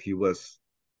writing that he was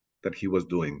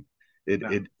doing.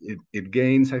 It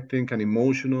gains, I think, an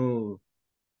emotional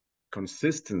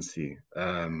consistency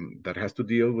that has to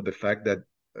deal with the fact that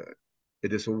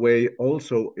it is a way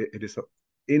also, it is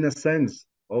in a sense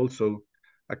also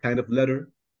a kind of letter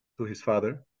to his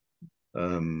father.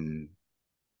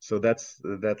 So that's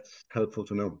helpful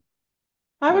to know.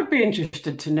 I would be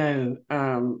interested to know,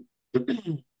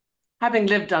 having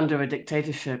lived under a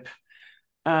dictatorship,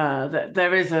 that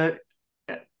there is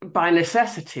by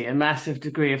necessity, a massive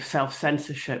degree of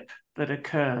self-censorship that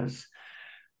occurs.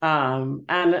 And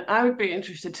I would be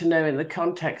interested to know, in the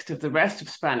context of the rest of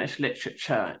Spanish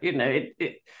literature, you know,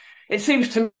 it seems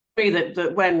to me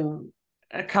that when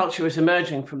a culture is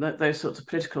emerging from those sorts of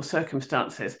political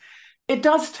circumstances, it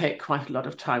does take quite a lot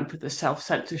of time for the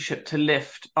self-censorship to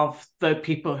lift of the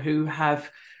people who have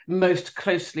most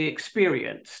closely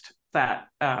experienced that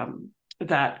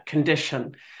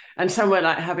condition. And somebody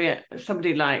like Javier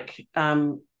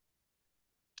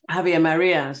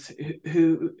Marías,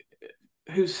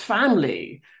 whose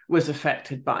family was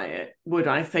affected by it, would,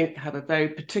 I think, have a very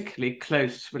particularly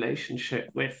close relationship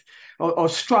with, or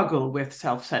struggle with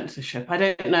self-censorship. I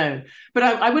don't know. But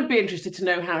I would be interested to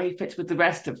know how he fits with the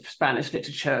rest of Spanish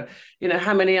literature. You know,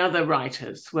 how many other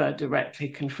writers were directly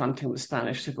confronting the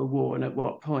Spanish Civil War, and at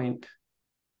what point?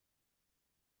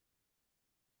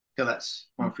 So that's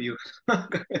one for you.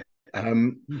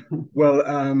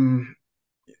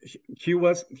 He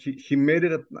made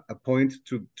it a point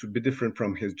to be different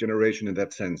from his generation in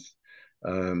that sense,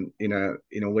 in a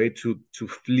way to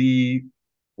flee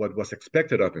what was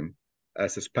expected of him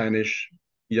as a Spanish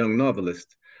young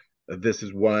novelist. This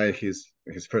is why his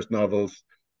first novels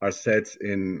are set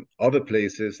in other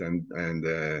places, and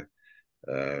their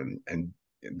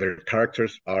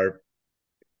characters are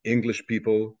English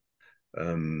people.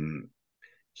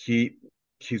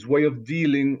 His way of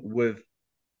dealing with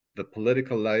the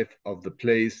political life of the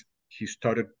place he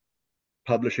started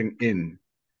publishing in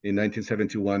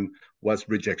 1971 was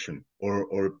rejection,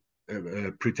 or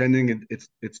pretending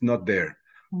it's not there.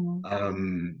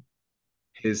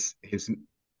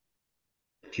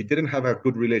 He didn't have a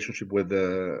good relationship with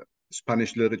the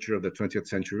Spanish literature of the 20th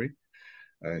century.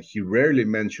 He rarely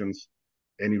mentions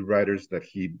any writers that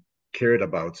he cared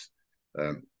about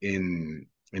in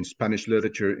Spanish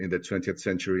literature in the 20th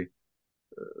century,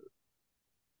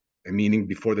 meaning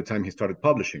before the time he started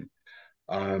publishing.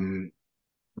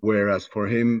 Whereas for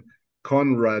him,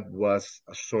 Conrad was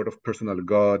a sort of personal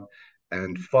god,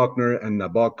 and Faulkner and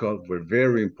Nabokov were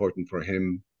very important for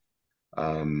him.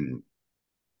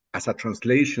 As a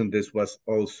translation, this was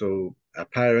also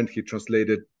apparent. He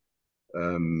translated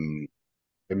The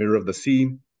Mirror of the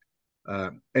Sea.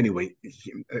 Anyway,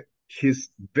 his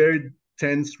very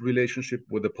tense relationship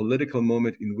with the political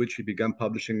moment in which he began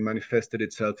publishing manifested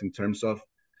itself in terms of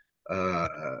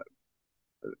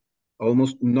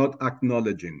almost not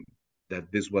acknowledging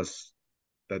that this was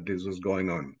going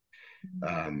on.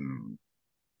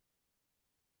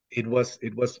 It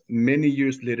was many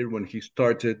years later when he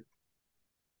started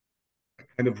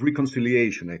kind of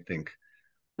reconciliation, I think,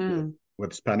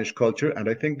 with Spanish culture. And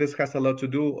I think this has a lot to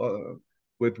do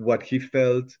with what he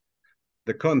felt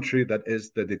the country, that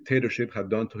is the dictatorship, had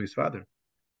done to his father.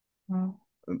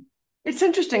 It's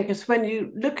interesting because when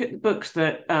you look at books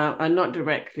that are not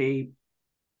directly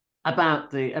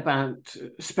about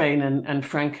Spain and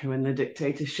Franco and the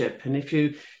dictatorship, and if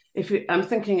you I'm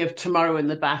thinking of Tomorrow in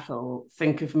the Battle,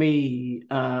 Think of Me,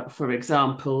 for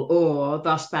example, or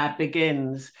Thus Bad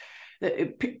Begins.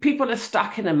 People are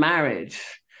stuck in a marriage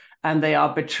and they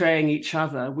are betraying each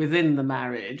other within the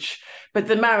marriage. But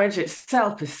the marriage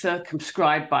itself is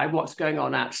circumscribed by what's going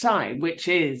on outside, which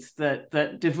is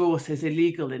that divorce is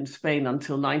illegal in Spain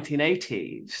until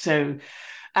 1980. So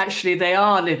actually they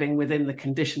are living within the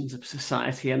conditions of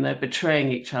society and they're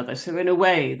betraying each other. So in a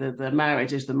way, the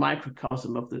marriage is the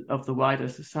microcosm of the wider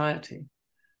society.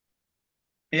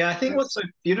 Yeah, I think what's so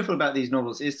beautiful about these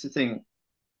novels is to think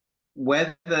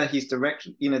whether he's direct,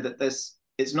 that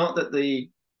it's not that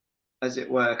as it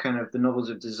were, kind of the novels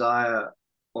of desire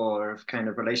or of kind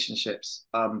of relationships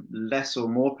less or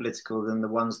more political than the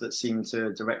ones that seem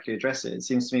to directly address it. It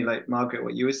seems to me like, Margaret,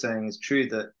 what you were saying is true,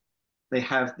 that they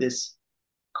have this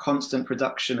constant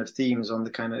production of themes on the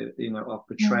kind of, of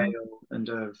betrayal and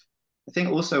of, I think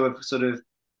also of sort of,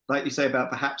 like you say about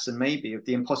perhaps and maybe, of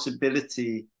the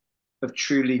impossibility of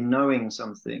truly knowing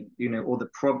something, or the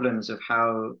problems of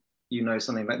how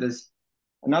something. Like there's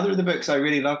another of the books I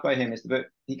really love by him is the book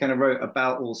he kind of wrote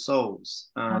about All Souls,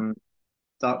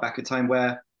 Dark Back of Time,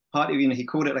 where partly, he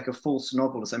called it like a false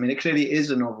novel. I mean, it clearly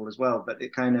is a novel as well, but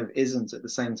it kind of isn't at the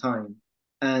same time.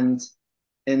 And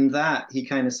in that, he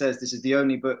kind of says, this is the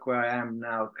only book where I am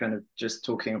now kind of just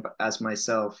talking about as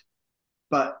myself.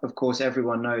 But of course,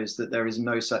 everyone knows that there is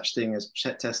no such thing as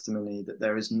testimony, that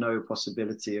there is no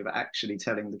possibility of actually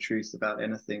telling the truth about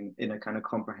anything in a kind of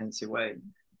comprehensive way.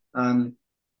 And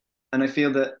I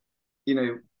feel that,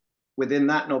 within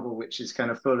that novel, which is kind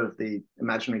of full of the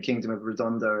imaginary kingdom of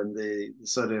Redonda and the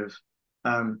sort of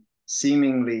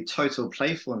seemingly total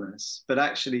playfulness, but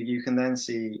actually you can then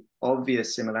see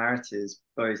obvious similarities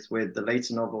both with the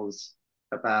later novels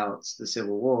about the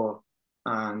Civil War,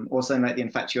 also like The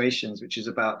Infatuations, which is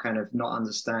about kind of not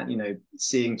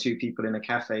seeing two people in a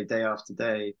cafe day after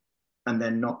day, and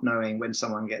then not knowing when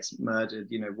someone gets murdered,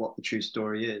 what the true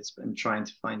story is, and trying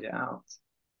to find it out.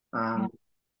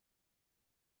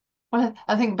 Well,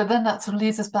 I think, but then that sort of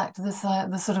leads us back to this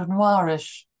the sort of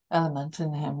noirish element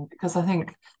in him, because I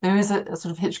think there is a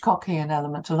sort of Hitchcockian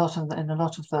element in a lot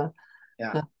of the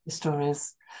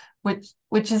stories,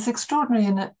 which is extraordinary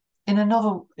in a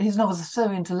novel. His novels are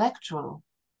so intellectual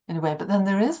in a way, but then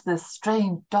there is this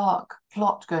strange dark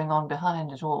plot going on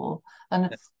behind it all.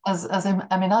 And as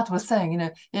Aminatta was saying,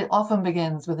 it often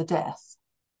begins with a death.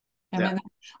 I mean,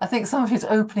 I think some of his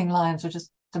opening lines are just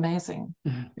amazing.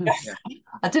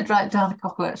 I did write down a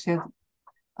couple actually.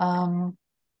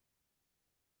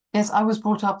 Yes, I was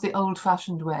brought up the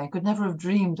old-fashioned way. I could never have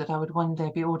dreamed that I would one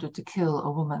day be ordered to kill a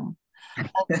woman. And,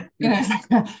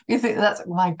 you think that's,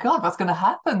 my God, what's going to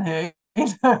happen here?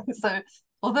 So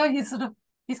although he's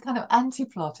kind of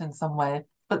anti-plot in some way,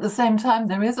 but at the same time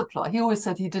there is a plot. He always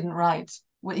said he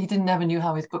never knew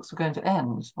how his books were going to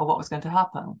end or what was going to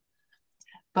happen.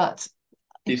 But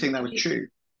do you think that was true?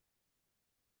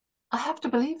 I have to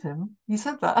believe him. He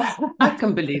said that. I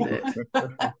can believe it.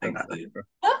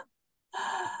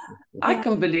 I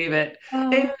can believe it.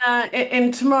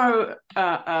 In Tomorrow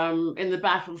in the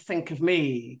Battle, Think of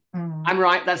Me. I'm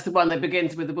right. That's the one that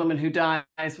begins with the woman who dies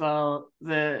while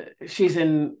she's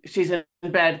in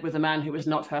bed with a man who is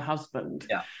not her husband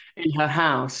in her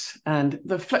house, and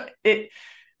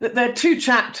there are two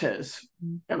chapters,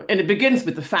 and it begins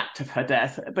with the fact of her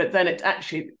death, but then it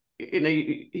actually,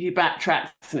 he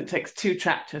backtracks, and it takes two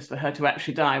chapters for her to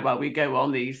actually die while we go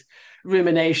on these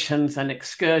ruminations and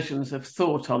excursions of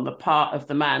thought on the part of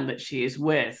the man that she is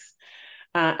with.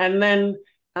 And then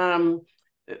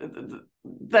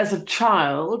there's a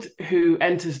child who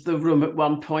enters the room at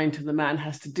one point, and the man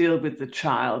has to deal with the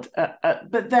child.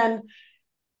 But then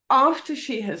after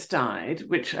she has died,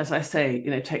 which, as I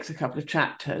say, takes a couple of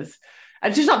chapters,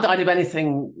 and she's not died of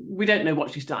anything, we don't know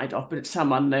what she's died of, but it's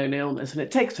some unknown illness, and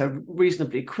it takes her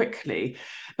reasonably quickly.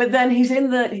 But then he's in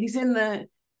the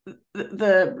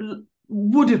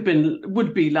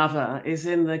would-be lover is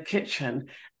in the kitchen,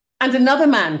 and another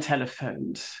man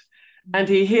telephones, and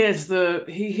he hears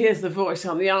the voice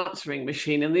on the answering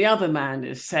machine, and the other man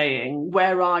is saying,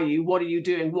 "Where are you? What are you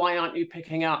doing? Why aren't you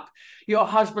picking up? Your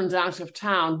husband's out of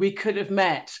town. We could have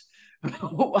met."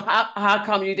 how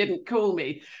come you didn't call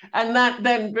me? And that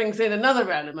then brings in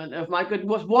another element of, my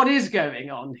goodness, what is going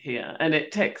on here? And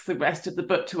it takes the rest of the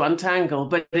book to untangle,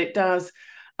 but it does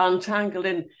untangle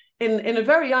in a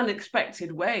very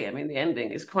unexpected way. I mean, the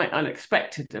ending is quite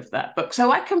unexpected of that book.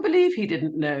 So I can believe he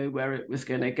didn't know where it was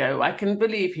going to go. I can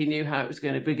believe he knew how it was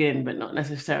going to begin, but not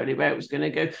necessarily where it was going to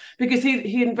go, because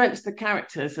he invents the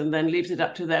characters and then leaves it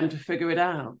up to them to figure it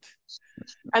out.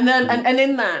 And then,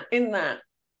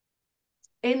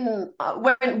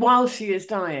 while she is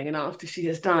dying and after she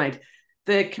has died,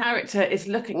 the character is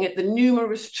looking at the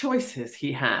numerous choices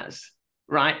he has,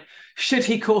 right? Should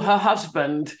he call her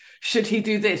husband? Should he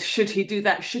do this? Should he do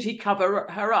that? Should he cover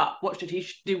her up? What should he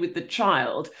do with the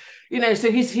child? You know, so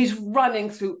he's running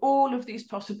through all of these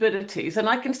possibilities. And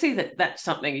I can see that that's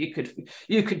something you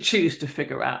could choose to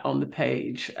figure out on the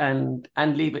page and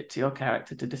leave it to your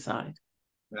character to decide.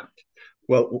 Yeah.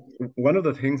 Well, one of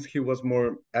the things he was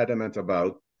more adamant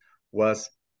about was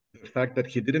the fact that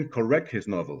he didn't correct his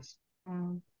novels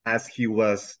as he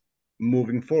was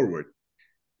moving forward.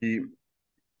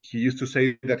 He used to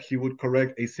say that he would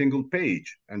correct a single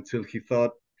page until he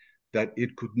thought that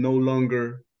it could no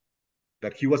longer,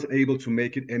 that he wasn't able to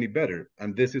make it any better.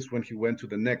 And this is when he went to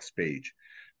the next page.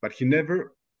 But he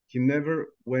never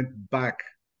went back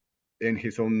in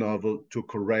his own novel to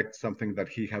correct something that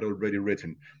he had already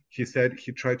written. He said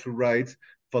he tried to write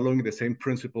following the same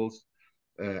principles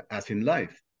as in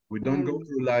life. We don't go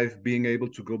through life being able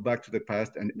to go back to the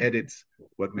past and edit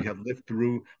what we have lived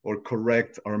through or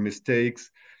correct our mistakes.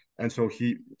 And so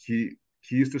he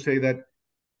used to say that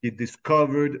he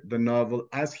discovered the novel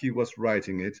as he was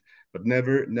writing it, but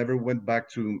never went back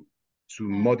to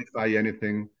modify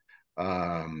anything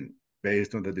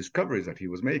based on the discoveries that he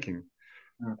was making.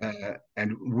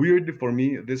 And weirdly for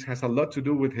me, this has a lot to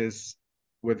do with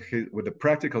the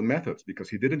practical methods, because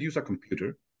he didn't use a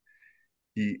computer.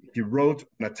 He wrote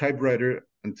on a typewriter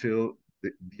until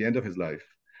the end of his life,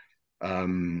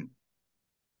 and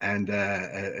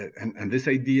this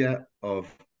idea of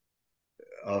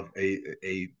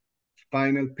a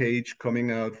final page coming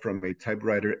out from a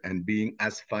typewriter and being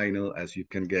as final as you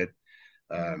can get,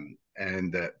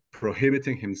 and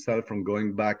prohibiting himself from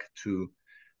going back to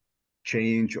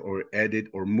change or edit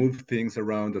or move things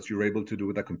around as you're able to do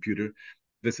with a computer.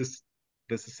 This is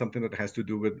something that has to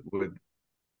do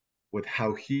with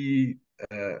how he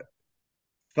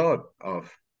thought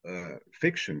of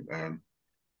fiction.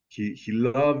 He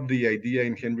loved the idea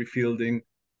in Henry Fielding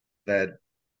that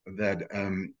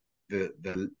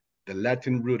the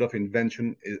Latin root of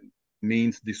invention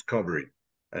means discovery.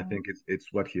 I think it's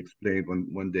what he explained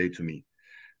one day to me.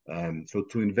 So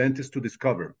to invent is to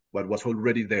discover what was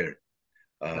already there.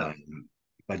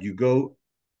 But you go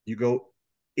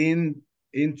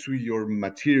into your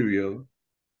material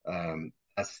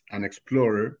as an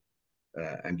explorer,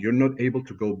 and you're not able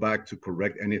to go back to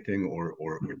correct anything or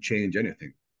change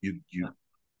anything. You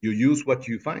use what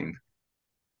you find.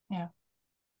 Yeah,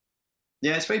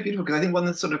 it's very beautiful, because I think one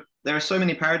of the there are so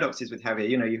many paradoxes with Javier.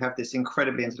 You know, you have this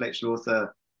incredibly intellectual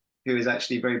author who is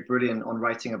actually very brilliant on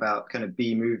writing about kind of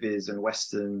B movies and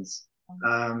Westerns.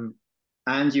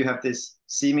 And you have this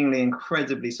seemingly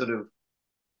incredibly sort of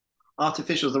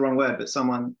artificial is the wrong word, but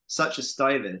someone such a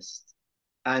stylist,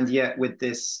 and yet with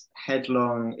this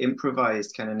headlong,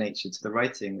 improvised kind of nature to the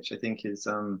writing, which I think is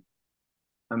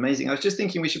amazing. I was just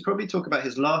thinking we should probably talk about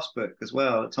his last book as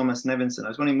well, Thomas Nevinson. I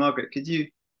was wondering, Margaret, could you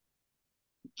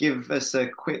give us a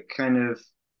quick kind of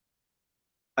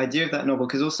idea of that novel?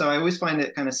 Because also I always find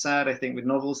it kind of sad, I think, with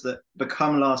novels that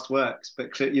become last works,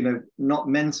 but, you know, not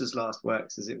meant as last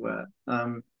works, as it were.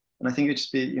 And I think it'd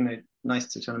just be, you know, nice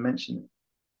to try to mention it.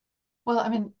 Well, I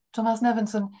mean, Thomas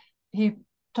Nevinson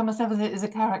is a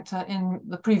character in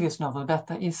the previous novel,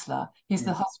 Berta Isla. He's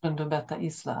the husband of Berta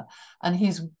Isla, and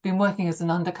he's been working as an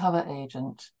undercover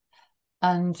agent.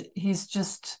 And he's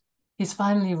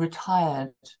finally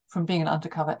retired from being an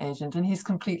undercover agent, and he's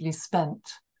completely spent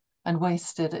and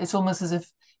wasted. It's almost as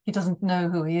if he doesn't know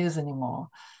who he is anymore.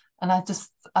 And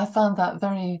I found that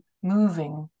very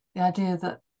moving, the idea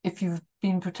that if you've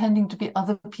been pretending to be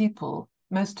other people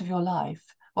most of your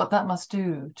life, what that must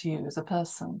do to you as a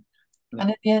person.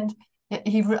 And at the end,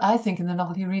 I think in the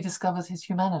novel, he rediscovers his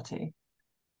humanity,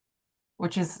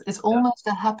 which is almost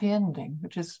a happy ending,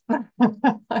 which is quite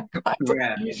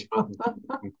unusual.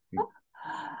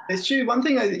 It's true. One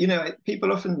thing,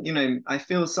 people often, I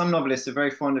feel some novelists are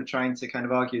very fond of trying to kind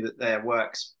of argue that their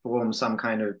works form some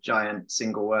kind of giant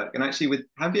single work. And actually with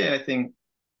Javier, I think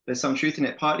there's some truth in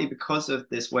it, partly because of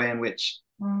this way in which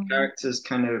characters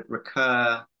kind of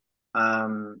recur,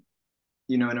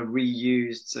 in a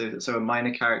reused, so a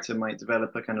minor character might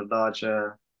develop a kind of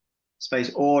larger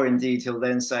space, or indeed he'll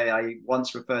then say, I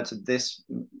once referred to this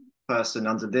person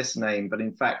under this name, but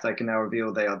in fact I can now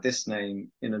reveal they are this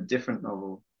name in a different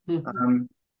novel.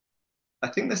 I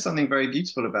think there's something very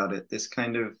beautiful about it, this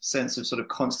kind of sense of sort of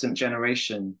constant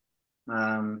generation,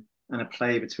 and a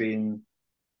play between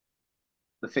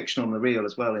the fictional and the real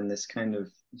as well in this kind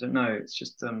of, I don't know, it's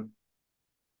just,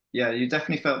 yeah, you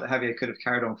definitely felt that Javier could have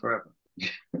carried on forever.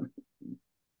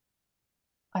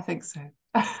 I think so.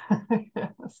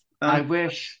 Yes. I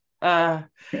wish.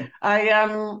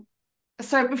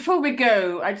 So before we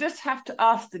go, I just have to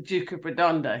ask the Duke of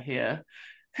Redonda here,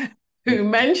 who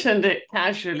mentioned it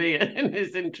casually in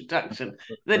his introduction,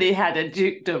 that he had a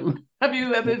dukedom. Have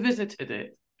you ever visited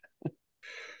it?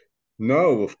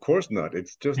 No, of course not.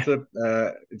 It's just a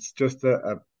It's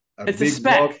big a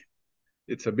speck. rock.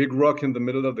 It's a big rock in the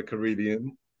middle of the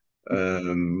Caribbean,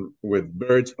 with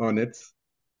birds on it.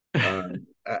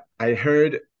 I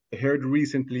heard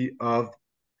recently of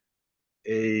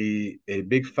a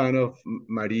big fan of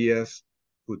Marias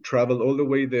who traveled all the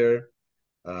way there,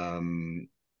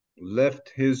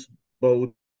 left his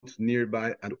boat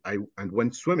nearby, and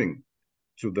went swimming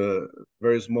to the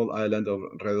very small island of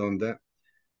Redonda.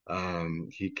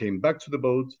 He came back to the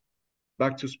boat,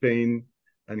 back to Spain,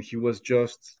 and he was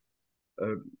just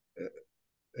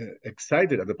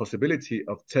excited at the possibility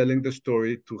of telling the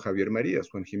story to Javier Marías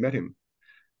when he met him.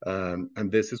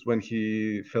 And this is when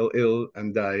he fell ill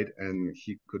and died, and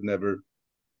he could never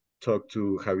talk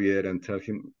to Javier and tell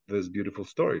him this beautiful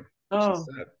story, which is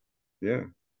sad. Yeah.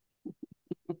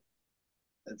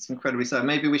 It's incredibly sad.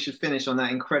 Maybe we should finish on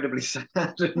that incredibly sad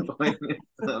and poignant.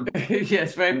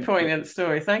 Yes, very poignant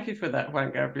story. Thank you for that,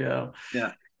 Juan Gabriel.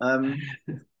 Yeah.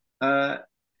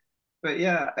 But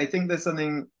yeah, I think there's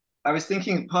something, I was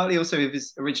thinking partly also of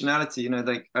his originality, you know,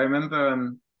 like I remember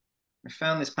I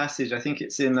found this passage, I think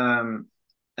it's in an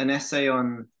essay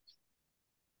on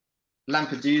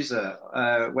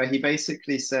Lampedusa, where he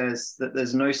basically says that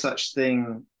there's no such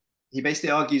thing. He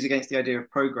basically argues against the idea of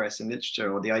progress in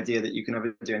literature, or the idea that you can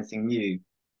never do anything new.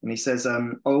 And he says,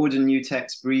 old and new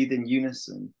texts breathe in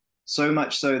unison, so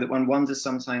much so that one wonders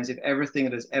sometimes if everything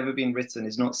that has ever been written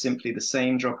is not simply the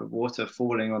same drop of water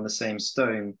falling on the same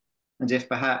stone, and if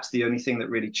perhaps the only thing that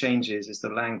really changes is the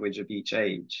language of each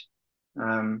age.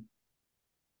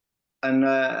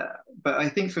 But I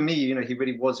think for me, you know, he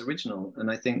really was original,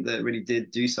 and I think that really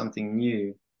did do something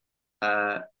new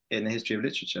in the history of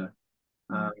literature.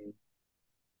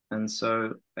 And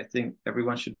so I think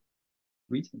everyone should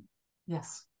read him.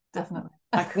 Yes, definitely.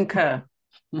 I concur.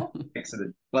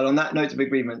 Excellent. Well, on that note of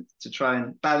agreement, to try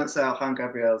and balance out Juan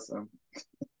Gabriel's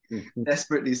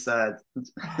desperately sad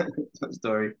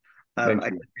story, I think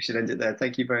we should end it there.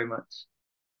 Thank you very much.